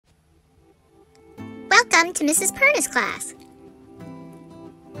Welcome to Mrs. Perna's class.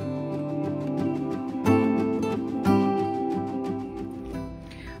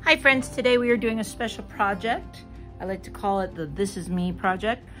 Hi friends, today we are doing a special project. I like to call it the This Is Me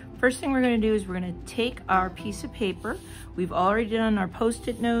project. First thing we're going to do is we're going to take our piece of paper. We've already done our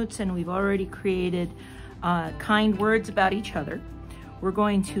post-it notes and we've already created kind words about each other. We're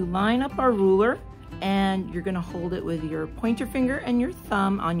going to line up our ruler and you're going to hold it with your pointer finger and your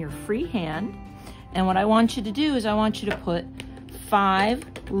thumb on your free hand. And what I want you to do is I want you to put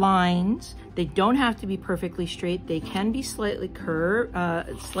 5 lines. They don't have to be perfectly straight. They can be slightly curved,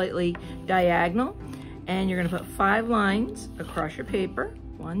 slightly diagonal. And you're gonna put 5 lines across your paper.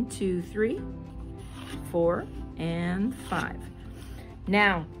 1, 2, 3, 4, and 5.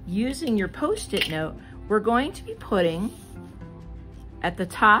 Now, using your Post-it note, we're going to be putting at the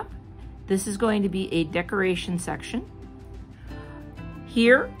top, this is going to be a decoration section.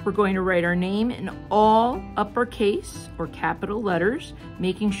 Here, we're going to write our name in all uppercase or capital letters,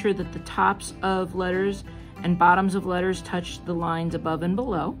 making sure that the tops of letters and bottoms of letters touch the lines above and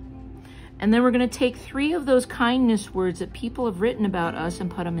below. And then we're going to take 3 of those kindness words that people have written about us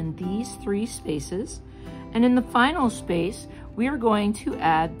and put them in these 3 spaces. And in the final space, we are going to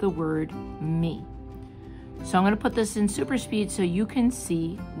add the word me. So I'm going to put this in super speed so you can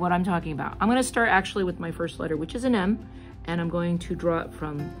see what I'm talking about. I'm going to start actually with my first letter, which is an M. And I'm going to draw it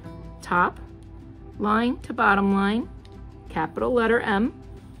from top line to bottom line, capital letter M.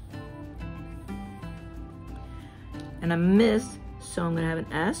 And a miss, so I'm going to have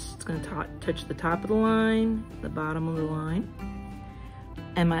an S. It's going to touch the top of the line, the bottom of the line.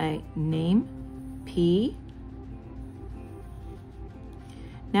 And my name, P.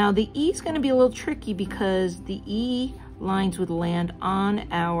 Now the E is going to be a little tricky because the E lines would land on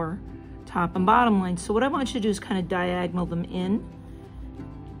our top and bottom line. So what I want you to do is kind of diagonal them in.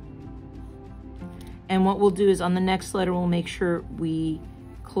 And what we'll do is on the next letter, we'll make sure we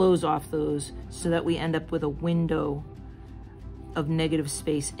close off those so that we end up with a window of negative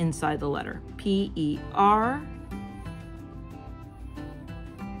space inside the letter. P-E-R,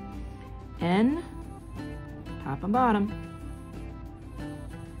 N, top and bottom,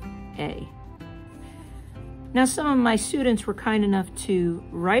 A. Now, some of my students were kind enough to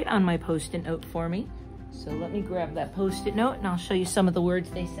write on my Post-it note for me. So let me grab that Post-it note and I'll show you some of the words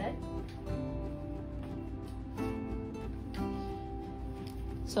they said.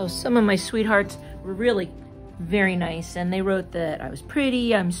 So some of my sweethearts were really very nice and they wrote that I was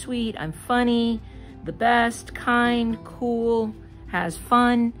pretty, I'm sweet, I'm funny, the best, kind, cool, has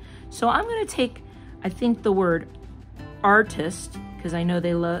fun. So I'm gonna take, I think, the word artist, because I know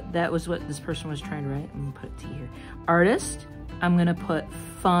they love, that was what this person was trying to write. I'm gonna put it T here. Artist, I'm gonna put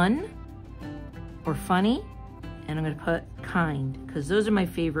fun or funny, and I'm gonna put kind, because those are my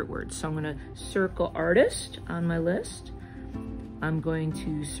favorite words. So I'm gonna circle artist on my list. I'm going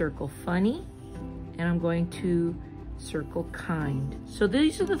to circle funny, and I'm going to circle kind. So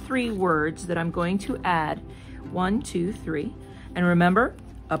these are the 3 words that I'm going to add. 1, 2, 3. And remember,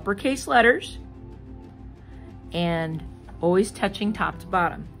 uppercase letters, and always touching top to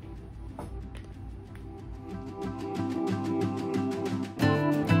bottom.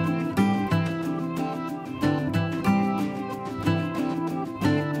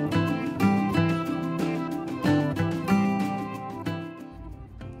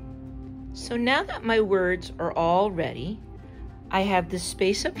 So now that my words are all ready, I have this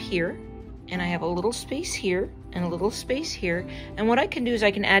space up here, and I have a little space here, and a little space here. And what I can do is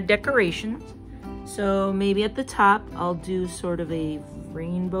I can add decorations. So maybe at the top, I'll do sort of a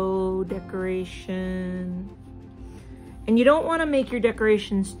rainbow decoration. And you don't want to make your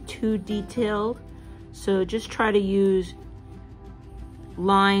decorations too detailed. So just try to use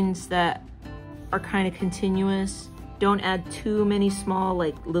lines that are kind of continuous. Don't add too many small,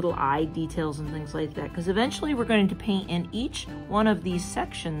 like little eye details and things like that, because eventually we're going to paint in each one of these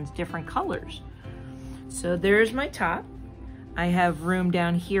sections different colors. So there's my top. I have room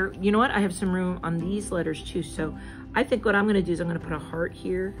down here. You know what? I have some room on these letters too. So I think what I'm going to do is I'm going to put a heart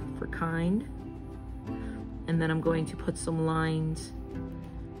here for kind. And then I'm going to put some lines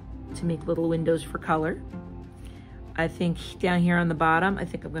to make little windows for color. I think down here on the bottom, I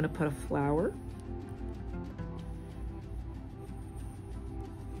think I'm going to put a flower.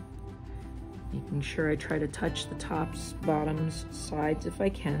 Making sure I try to touch the tops, bottoms, sides if I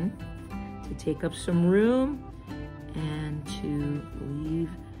can, to take up some room and to leave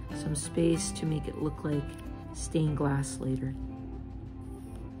some space to make it look like stained glass later.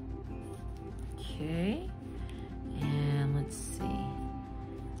 Okay, and let's see.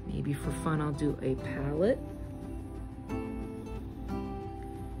 Maybe for fun, I'll do a palette.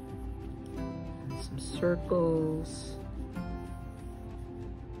 some circles.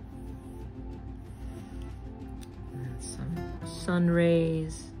 And some sun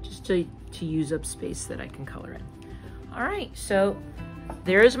rays, just to use up space that I can color in. All right, so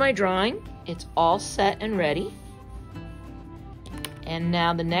there's my drawing. It's all set and ready. And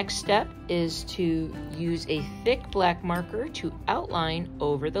now the next step is to use a thick black marker to outline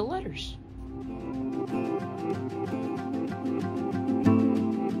over the letters.